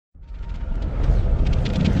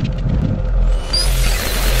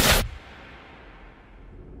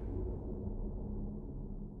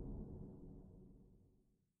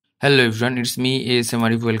Hello everyone, it's me ASM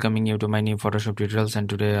Arif welcoming you to my new Photoshop tutorials, and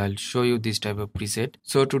today I'll show you this type of preset.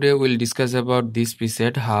 So today we'll discuss about this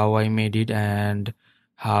preset, how I made it and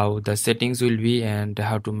how the settings will be and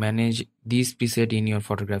how to manage this preset in your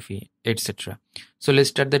photography, etc. So let's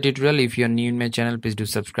start the tutorial. If you're new in my channel, please do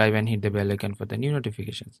subscribe and hit the bell icon for the new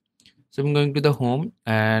notifications. So I'm going to the home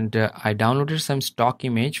and I downloaded some stock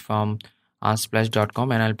image from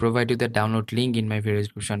unsplash.com, and I'll provide you the download link in my video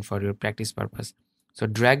description for your practice purpose. So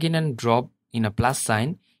drag in and drop in a plus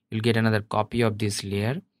sign, you'll get another copy of this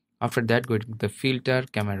layer. After that, go to the filter,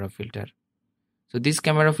 camera filter. So this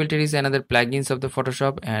camera filter is another plugins of the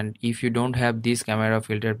Photoshop, and if you don't have this camera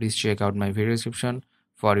filter, please check out my video description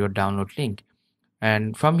for your download link.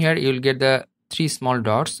 And from here you'll get the three small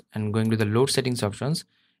dots and going to the load settings options,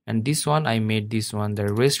 and this one I made this one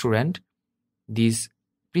the Restaurant, this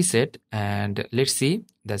preset, and let's see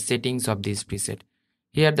the settings of this preset.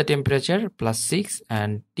 Here the temperature +6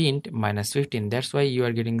 and tint -15. That's why you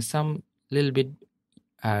are getting some little bit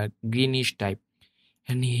greenish type.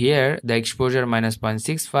 And here the exposure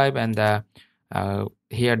 -0.65 and the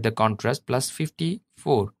here the contrast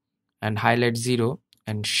 +54 and highlight 0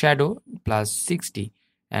 and shadow +60,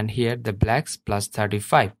 and here the blacks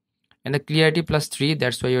 +35 and the clarity +3.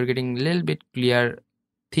 That's why you're getting a little bit clear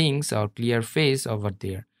things or clear face over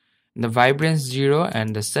there. The vibrance 0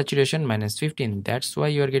 and the saturation -15. That's why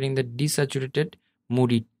you are getting the desaturated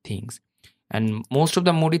moody things, and most of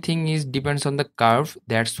the moody thing is depends on the curve.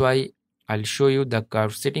 That's why I'll show you the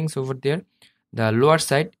curve settings over there. The lower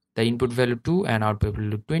side, the input value 2 and output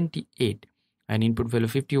value 28, and input value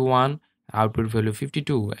 51, output value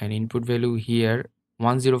 52, and input value here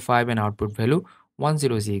 105 and output value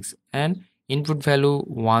 106, and input value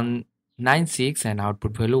 196 and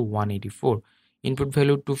output value 184, input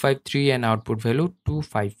value 253 and output value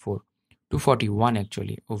 254, 241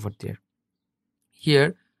 actually over there.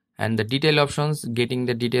 Here, and the detail options, getting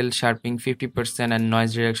the detail sharpening 50% and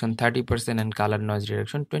noise reduction 30% and color noise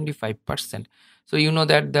reduction 25%. So you know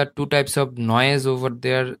that the two types of noise over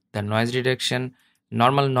there, the noise reduction,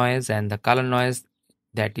 normal noise, and the color noise,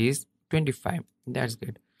 that is 25. That's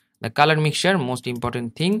good. The color mixture, most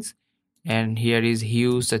important things, and here is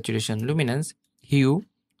hue, saturation, luminance. Hue,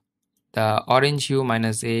 the orange hue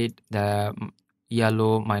 -8, the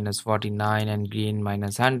yellow -49, and green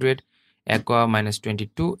 -100, aqua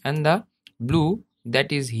 -22, and the blue,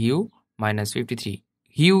 that is hue -53.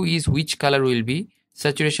 Hue is which color will be,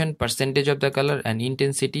 saturation percentage of the color, and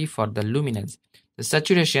intensity for the luminance. The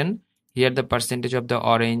saturation, here the percentage of the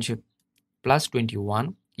orange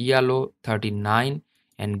 +21, yellow 39,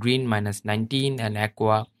 and green -19, and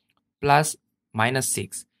aqua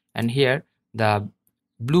 +6, and here the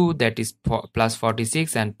blue, that is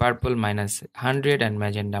 +46, and purple -100, and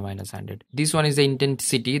magenta -100. This one is the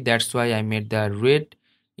intensity. That's why I made the red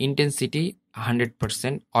intensity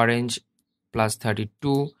 100%, orange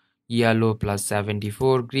 +32, yellow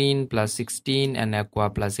 +74, green +16, and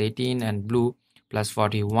aqua +18, and blue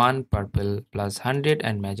 +41, purple +100,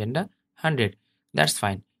 and magenta 100. That's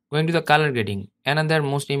fine. Going to the color grading, another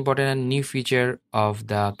most important and new feature of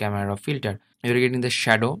the camera filter. You're getting the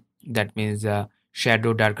shadow, that means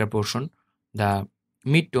shadow darker portion, the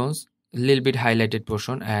midtones little bit highlighted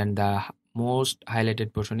portion, and the most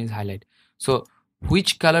highlighted portion is highlight. So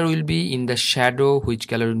which color will be in the shadow, which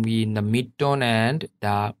color will be in the midtone, and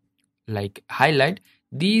the like highlight,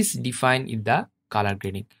 these define in the color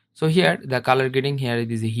grading. So here the color grading, here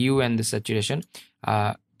it is the hue and the saturation.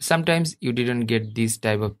 Sometimes you didn't get these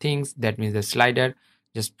type of things, that means the slider,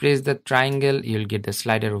 just press the triangle, you'll get the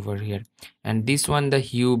slider over here. And this one, the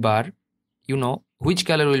hue bar, you know which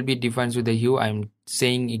color will be defined with the hue, I'm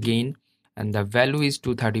saying again, and the value is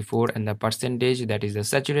 234, and the percentage, that is the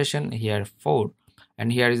saturation, here 4,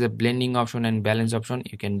 and here is a blending option and balance option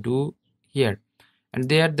you can do here. And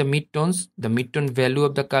there the midtones, the midtone value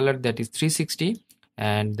of the color, that is 360,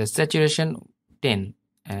 and the saturation 10,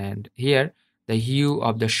 and here the hue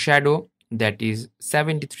of the shadow, that is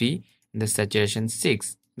 73, and the saturation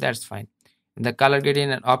 6. That's fine. The color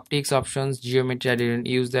gradient and optics options, geometry I didn't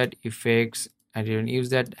use that, effects I didn't use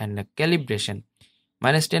that, and the calibration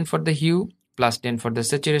 -10 for the hue, +10 for the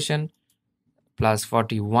saturation,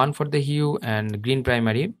 +41 for the hue, and green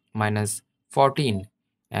primary -14,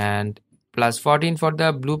 and +14 for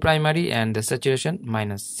the blue primary, and the saturation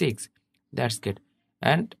 -6. That's good,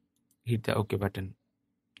 and hit the OK button.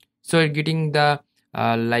 So you're getting the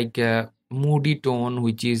moody tone,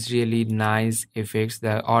 which is really nice effects,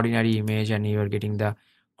 the ordinary image, and you are getting the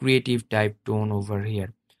creative type tone over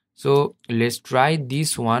here. So let's try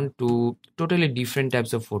this one to totally different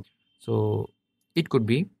types of photo. So it could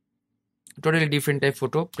be totally different type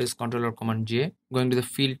photo. Press Ctrl or Command J, going to the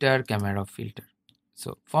filter, camera filter.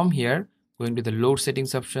 So from here, going to the load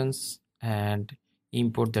settings options and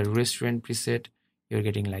import the restaurant preset. You're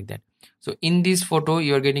getting like that. So in this photo,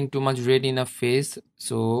 you're getting too much red in a face.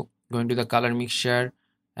 So going to the color mixture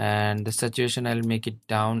and the saturation, I'll make it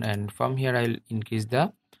down, and from here I'll increase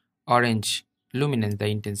the orange luminance, the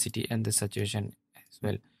intensity and the saturation as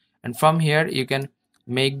well. And from here you can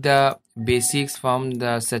make the basics from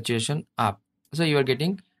the saturation up. So you are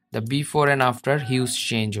getting the before and after huge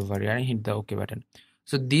change over here, and hit the OK button.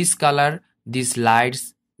 So this color, these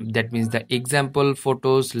lights, that means the example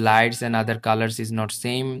photos lights and other colors is not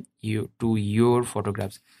same to your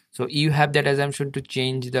photographs. So you have that assumption to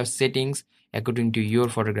change the settings according to your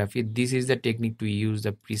photography. This is the technique to use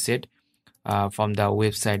the preset from the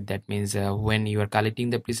website. That means when you are collecting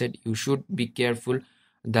the preset, you should be careful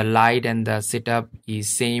the light and the setup is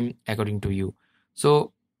same according to you.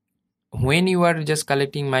 So when you are just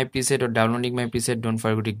collecting my preset or downloading my preset, don't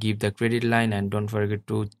forget to give the credit line and don't forget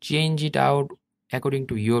to change it out according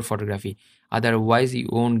to your photography. Otherwise you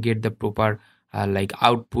won't get the proper like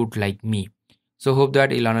output like me. So hope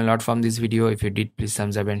that you learn a lot from this video. If you did, please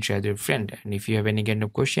thumbs up and share with your friend. And if you have any kind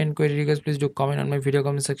of question, query, request, please do comment on my video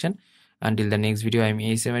comment section. Until the next video, I'm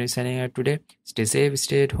ASM Arif signing out today. Stay safe,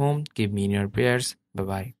 stay at home, keep me in your prayers. Bye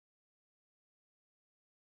bye.